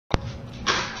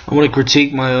I want to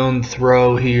critique my own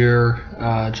throw here.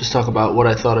 Just talk about what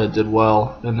I thought I did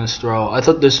well in this throw. I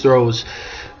thought this throw was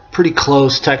pretty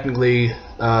close technically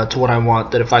to what I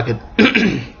want. That if I could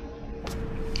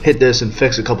hit this and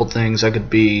fix a couple things, I could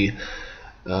be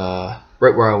right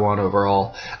where I want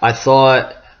overall. I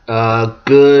thought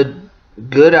good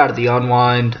out of the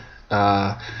unwind.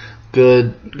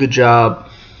 Good job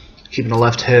keeping the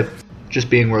left hip just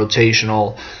being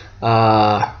rotational.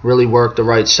 Really worked the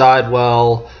right side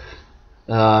well.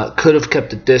 Could have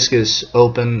kept the discus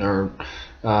open or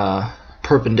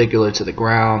perpendicular to the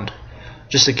ground,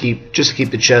 just to keep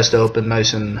the chest open,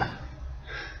 nice and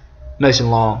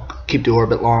long. Keep the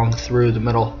orbit long through the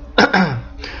middle. But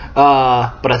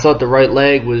I thought the right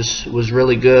leg was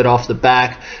really good off the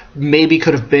back. Maybe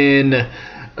could have been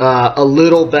a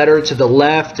little better to the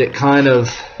left. It kind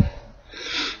of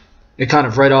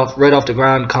right off the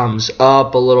ground comes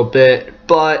up a little bit,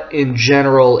 but in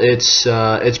general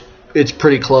it's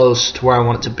pretty close to where I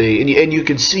want it to be. And you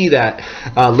can see that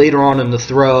later on in the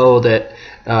throw that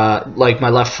like my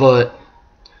left foot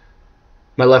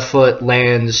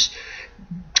lands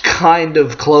kind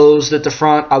of closed at the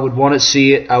front. I would want to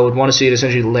see it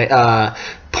essentially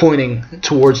pointing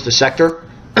towards the sector,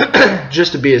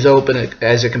 just to be as open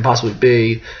as it can possibly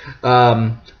be.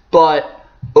 But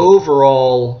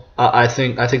overall, I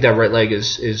think that right leg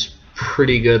is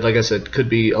pretty good. Like I said, could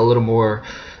be a little more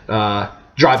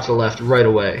drive to the left right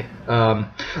away.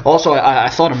 Also, I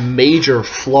thought a major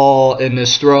flaw in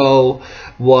this throw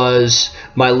was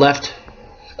my left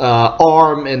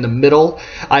arm in the middle.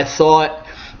 I thought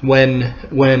when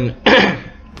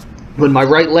my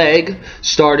right leg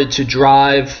started to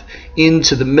drive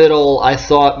into the middle, I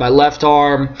thought my left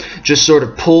arm just sort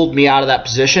of pulled me out of that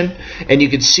position, and you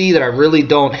can see that I really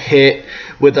don't hit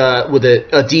with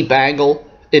a deep angle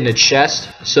in the chest.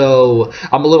 So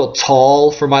I'm a little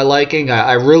tall for my liking.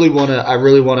 I really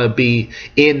wanna be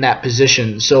in that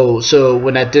position. So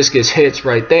when that discus hits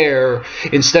right there,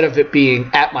 instead of it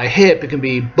being at my hip, it can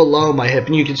be below my hip.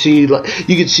 And you can see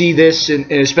this,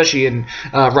 and especially in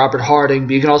Robert Harding,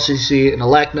 but you can also see it in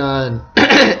Alekna and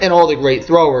and all the great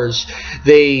throwers.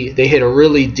 They hit a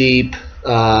really deep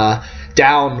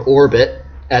down orbit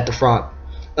at the front.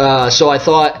 So I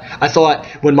thought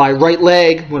when my right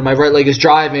leg is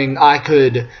driving, I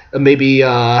could maybe,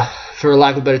 for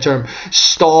lack of a better term,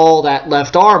 stall that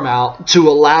left arm out to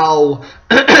allow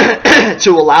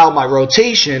my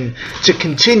rotation to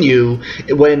continue.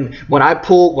 When I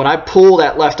pull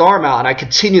that left arm out and I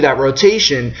continue that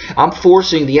rotation, I'm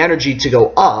forcing the energy to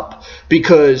go up,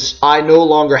 because I no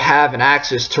longer have an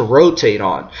axis to rotate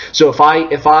on. So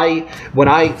when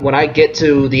I get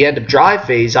to the end of drive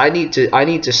phase, I need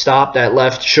to stop that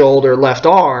left shoulder, left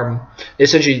arm,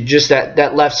 essentially just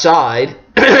that left side,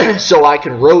 so I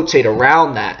can rotate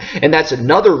around that. And that's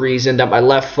another reason that my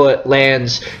left foot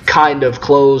lands kind of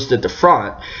closed at the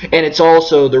front. And it's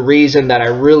also the reason that I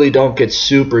really don't get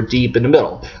super deep in the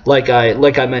middle, like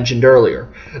I mentioned earlier.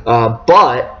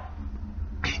 But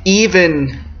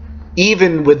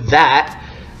even with that,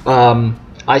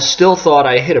 I still thought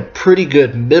I hit a pretty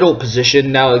good middle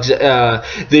position. Now,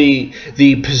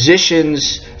 the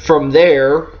positions from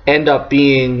there end up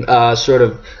being sort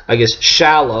of, I guess,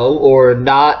 shallow, or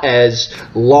not as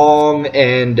long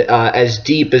and as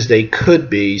deep as they could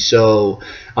be. So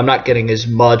I'm not getting as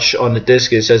much on the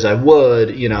discus as I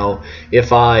would,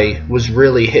 if I was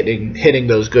really hitting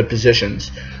those good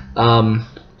positions.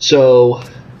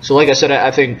 So like I said,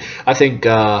 I think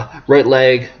right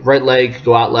leg could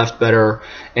go out left better,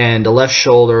 and the left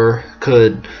shoulder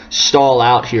could stall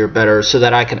out here better, so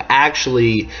that I can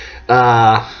actually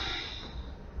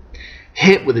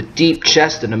hit with a deep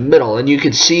chest in the middle. And you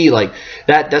can see, like,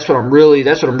 that's what I'm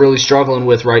really struggling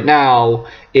with right now,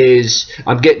 is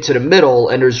I'm getting to the middle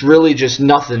and there's really just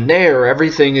nothing there.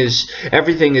 Everything is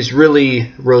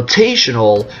really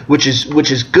rotational, which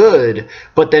is good,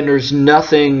 but then there's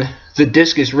nothing. The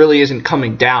discus really isn't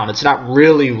coming down. It's not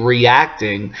really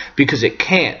reacting, because it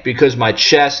can't, because my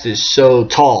chest is so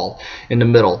tall in the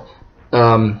middle.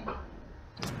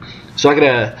 So I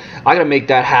gotta make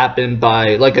that happen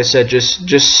by, like I said,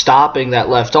 just stopping that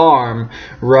left arm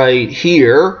right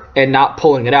here and not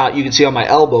pulling it out. You can see on my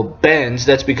elbow bends.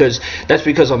 That's because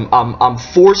I'm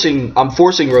forcing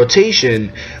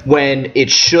rotation when it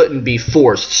shouldn't be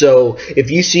forced. So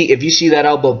if you see that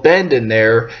elbow bend in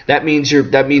there, that means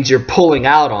you're pulling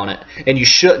out on it, and you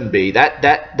shouldn't be.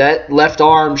 That left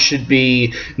arm should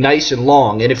be nice and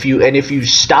long. And if you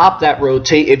stop the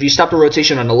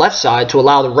rotation on the left side to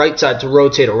allow the right side to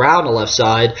rotate around the left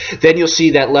side, then you'll see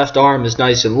that left arm is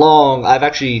nice and long. I've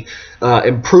actually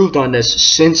improved on this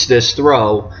since this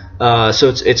throw. So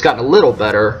it's gotten a little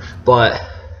better, but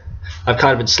I've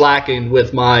kind of been slacking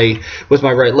with my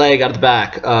right leg out of the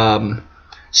back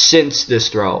since this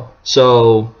throw.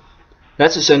 So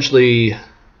that's essentially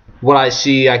what I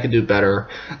see I could do better.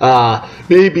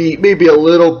 Maybe a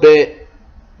little bit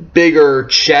bigger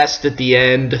chest at the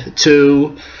end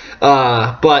too,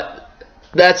 but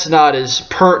that's not as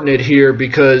pertinent here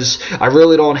because I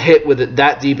really don't hit with it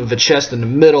that deep of a chest in the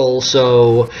middle,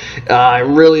 so I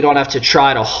really don't have to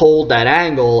try to hold that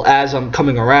angle as I'm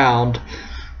coming around.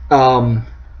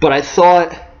 But I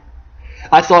thought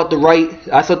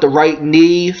the right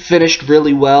knee finished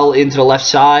really well into the left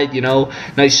side. You know,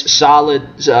 nice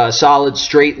solid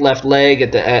straight left leg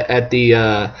at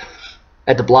the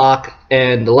block,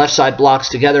 and the left side blocks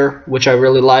together, which I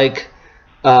really like.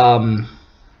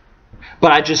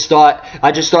 But I just thought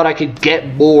I could get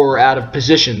more out of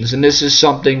positions, and this is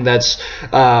something that's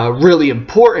really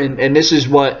important. And this is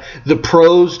what the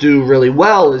pros do really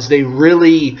well: is they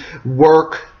really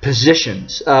work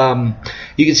positions.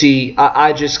 You can see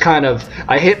I just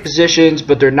I hit positions,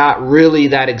 but they're not really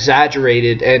that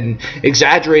exaggerated. And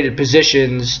exaggerated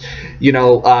positions, you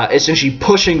know, essentially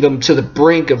pushing them to the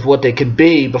brink of what they can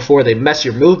be before they mess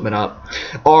your movement up,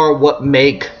 are what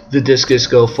make the discus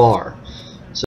go far.